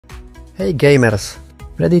Hey gamers!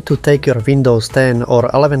 Ready to take your Windows 10 or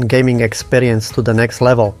 11 gaming experience to the next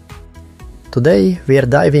level? Today we are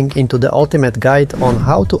diving into the ultimate guide on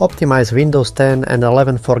how to optimize Windows 10 and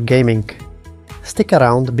 11 for gaming. Stick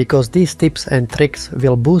around because these tips and tricks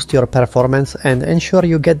will boost your performance and ensure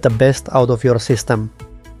you get the best out of your system.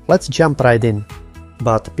 Let's jump right in.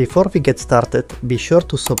 But before we get started, be sure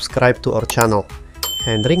to subscribe to our channel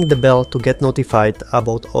and ring the bell to get notified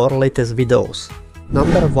about our latest videos.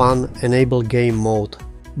 Number 1. Enable Game Mode.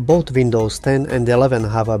 Both Windows 10 and 11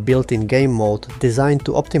 have a built-in game mode designed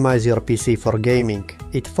to optimize your PC for gaming.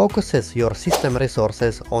 It focuses your system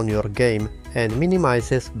resources on your game and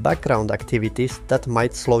minimizes background activities that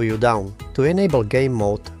might slow you down. To enable game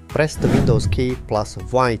mode, press the Windows key plus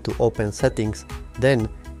Y to open settings, then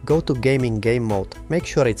go to Gaming Game Mode. Make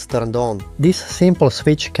sure it's turned on. This simple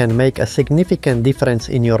switch can make a significant difference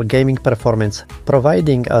in your gaming performance,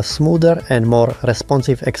 providing a smoother and more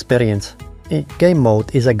responsive experience. Game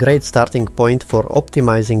mode is a great starting point for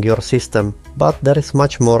optimizing your system, but there is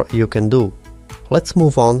much more you can do. Let's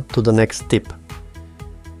move on to the next tip.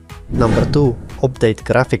 Number 2. Update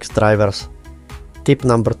graphics drivers. Tip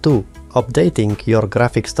number 2. Updating your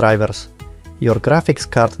graphics drivers. Your graphics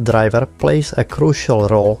card driver plays a crucial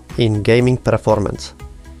role in gaming performance.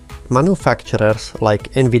 Manufacturers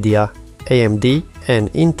like Nvidia, AMD,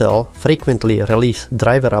 and Intel frequently release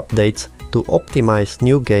driver updates to optimize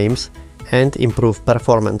new games and improve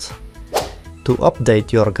performance. To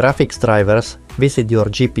update your graphics drivers, visit your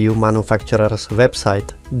GPU manufacturer's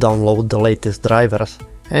website, download the latest drivers,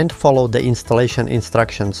 and follow the installation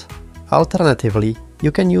instructions. Alternatively,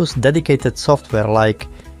 you can use dedicated software like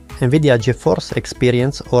Nvidia GeForce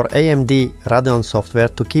Experience or AMD Radeon software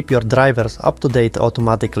to keep your drivers up to date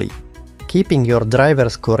automatically. Keeping your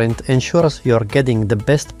drivers current ensures you're getting the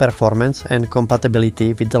best performance and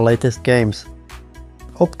compatibility with the latest games.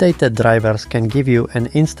 Updated drivers can give you an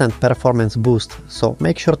instant performance boost, so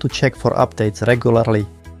make sure to check for updates regularly.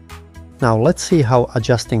 Now let's see how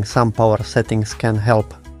adjusting some power settings can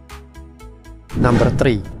help. Number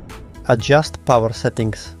 3. Adjust power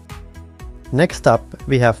settings. Next up,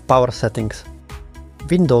 we have power settings.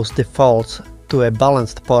 Windows defaults to a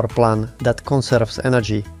balanced power plan that conserves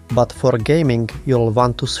energy, but for gaming you'll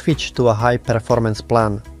want to switch to a high performance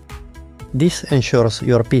plan. This ensures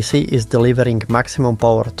your PC is delivering maximum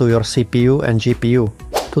power to your CPU and GPU.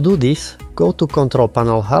 To do this, go to Control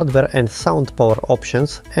Panel Hardware and Sound Power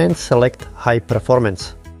options and select High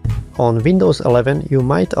Performance. On Windows 11 you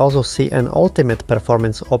might also see an Ultimate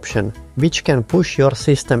Performance option, which can push your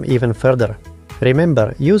system even further.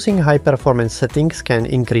 Remember, using high performance settings can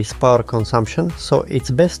increase power consumption, so it's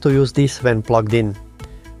best to use this when plugged in.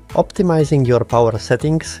 Optimizing your power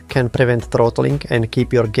settings can prevent throttling and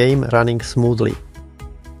keep your game running smoothly.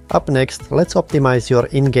 Up next, let's optimize your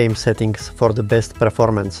in-game settings for the best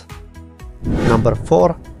performance. Number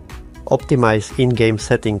 4. Optimize in-game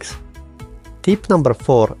settings. Tip number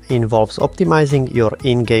 4 involves optimizing your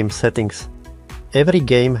in-game settings. Every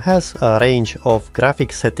game has a range of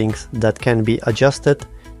graphics settings that can be adjusted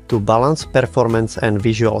to balance performance and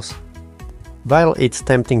visuals. While it's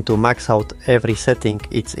tempting to max out every setting,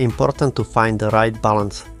 it's important to find the right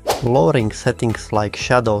balance. Lowering settings like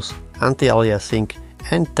shadows, anti-aliasing,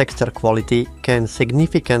 and texture quality can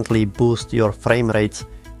significantly boost your frame rates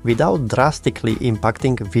without drastically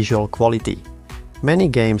impacting visual quality. Many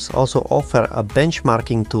games also offer a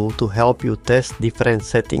benchmarking tool to help you test different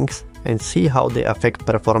settings and see how they affect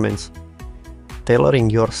performance.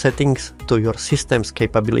 Tailoring your settings to your system's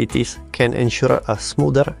capabilities can ensure a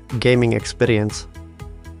smoother gaming experience.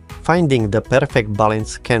 Finding the perfect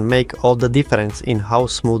balance can make all the difference in how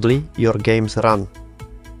smoothly your games run.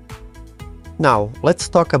 Now, let's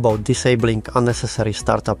talk about disabling unnecessary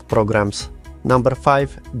startup programs. Number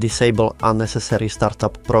 5. Disable unnecessary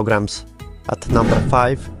startup programs. At number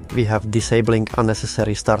 5, we have disabling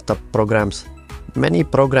unnecessary startup programs. Many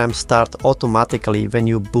programs start automatically when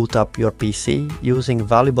you boot up your PC using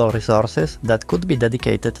valuable resources that could be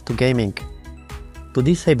dedicated to gaming. To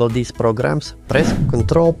disable these programs, press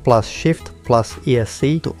Ctrl plus Shift plus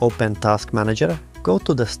ESC to open Task Manager, go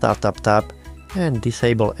to the Startup tab, and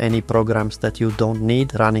disable any programs that you don't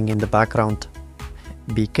need running in the background.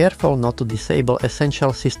 Be careful not to disable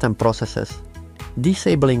essential system processes.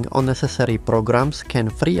 Disabling unnecessary programs can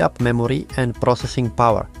free up memory and processing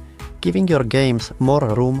power, giving your games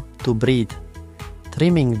more room to breathe.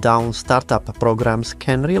 Trimming down startup programs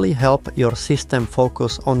can really help your system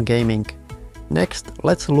focus on gaming. Next,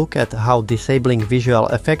 let's look at how disabling visual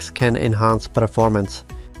effects can enhance performance.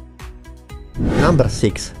 Number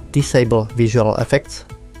 6. Disable visual effects.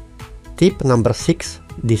 Tip number 6.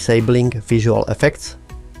 Disabling visual effects.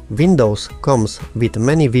 Windows comes with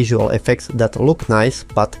many visual effects that look nice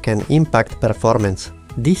but can impact performance.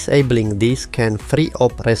 Disabling these can free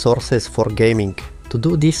up resources for gaming. To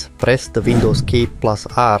do this, press the Windows key plus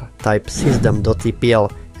R, type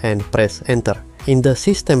system.tpl and press Enter. In the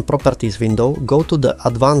System Properties window, go to the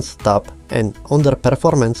Advanced tab and under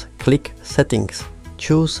Performance, click Settings.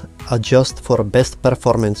 Choose Adjust for best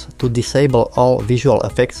performance to disable all visual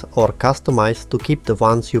effects or customize to keep the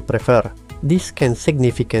ones you prefer. This can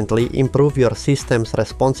significantly improve your system's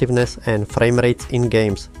responsiveness and frame rates in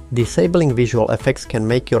games. Disabling visual effects can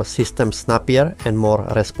make your system snappier and more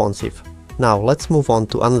responsive. Now let's move on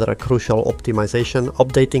to another crucial optimization,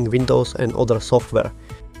 updating Windows and other software.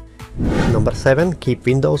 Number 7. Keep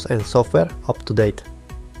Windows and software up to date.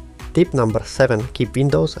 Tip number 7. Keep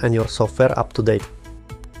Windows and your software up to date.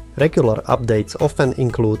 Regular updates often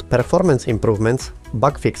include performance improvements,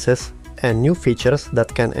 bug fixes, and new features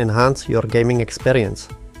that can enhance your gaming experience.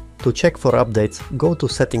 To check for updates, go to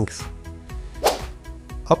Settings.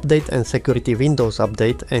 Update and Security Windows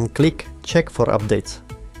Update and click Check for updates.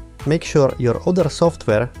 Make sure your other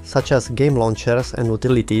software, such as game launchers and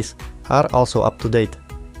utilities, are also up to date.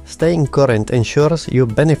 Staying current ensures you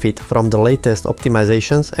benefit from the latest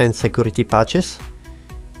optimizations and security patches.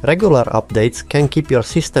 Regular updates can keep your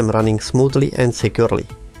system running smoothly and securely.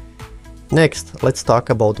 Next, let's talk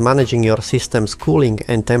about managing your system's cooling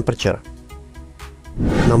and temperature.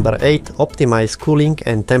 Number 8. Optimize cooling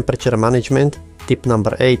and temperature management. Tip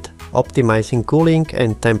number 8. Optimizing cooling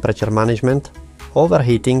and temperature management.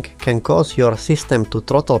 Overheating can cause your system to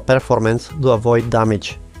throttle performance to avoid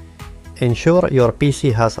damage. Ensure your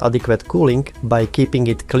PC has adequate cooling by keeping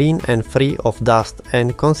it clean and free of dust,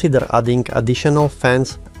 and consider adding additional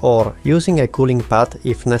fans or using a cooling pad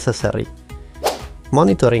if necessary.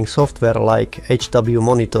 Monitoring software like HW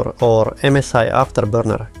Monitor or MSI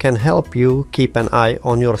Afterburner can help you keep an eye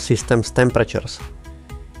on your system's temperatures.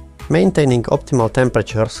 Maintaining optimal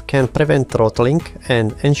temperatures can prevent throttling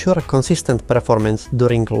and ensure consistent performance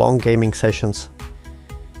during long gaming sessions.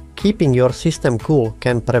 Keeping your system cool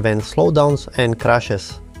can prevent slowdowns and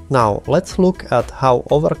crashes. Now let's look at how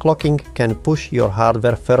overclocking can push your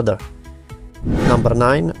hardware further. Number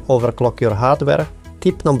 9. Overclock your hardware.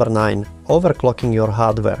 Tip number 9. Overclocking your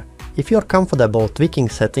hardware. If you're comfortable tweaking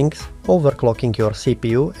settings, overclocking your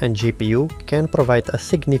CPU and GPU can provide a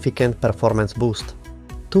significant performance boost.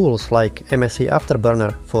 Tools like MSI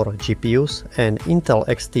Afterburner for GPUs and Intel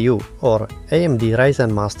XTU or AMD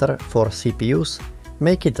Ryzen Master for CPUs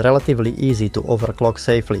make it relatively easy to overclock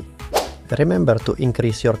safely. Remember to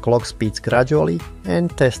increase your clock speeds gradually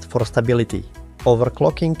and test for stability.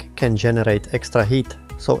 Overclocking can generate extra heat,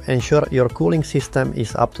 so ensure your cooling system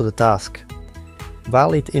is up to the task.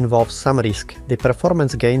 While it involves some risk, the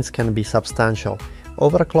performance gains can be substantial.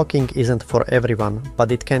 Overclocking isn't for everyone,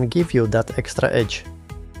 but it can give you that extra edge.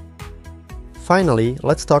 Finally,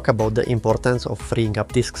 let's talk about the importance of freeing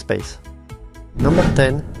up disk space. Number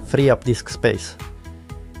 10. Free up disk space.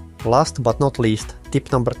 Last but not least,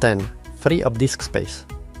 tip number 10. Free up disk space.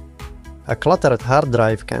 A cluttered hard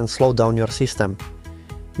drive can slow down your system.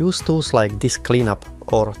 Use tools like Disk Cleanup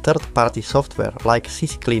or third-party software like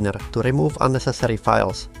CCleaner to remove unnecessary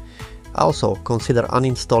files. Also, consider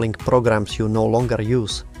uninstalling programs you no longer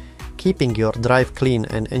use. Keeping your drive clean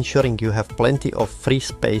and ensuring you have plenty of free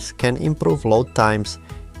space can improve load times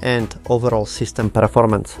and overall system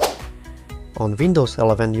performance. On Windows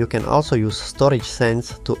 11 you can also use Storage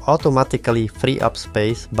Sense to automatically free up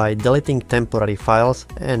space by deleting temporary files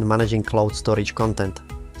and managing cloud storage content.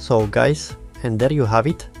 So guys, and there you have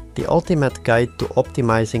it, the ultimate guide to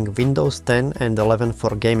optimizing Windows 10 and 11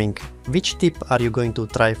 for gaming. Which tip are you going to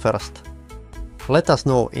try first? Let us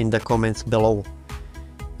know in the comments below.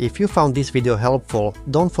 If you found this video helpful,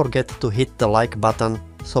 don't forget to hit the like button,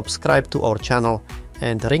 subscribe to our channel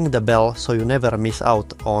and ring the bell so you never miss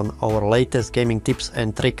out on our latest gaming tips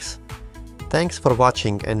and tricks. Thanks for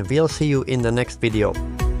watching and we'll see you in the next video.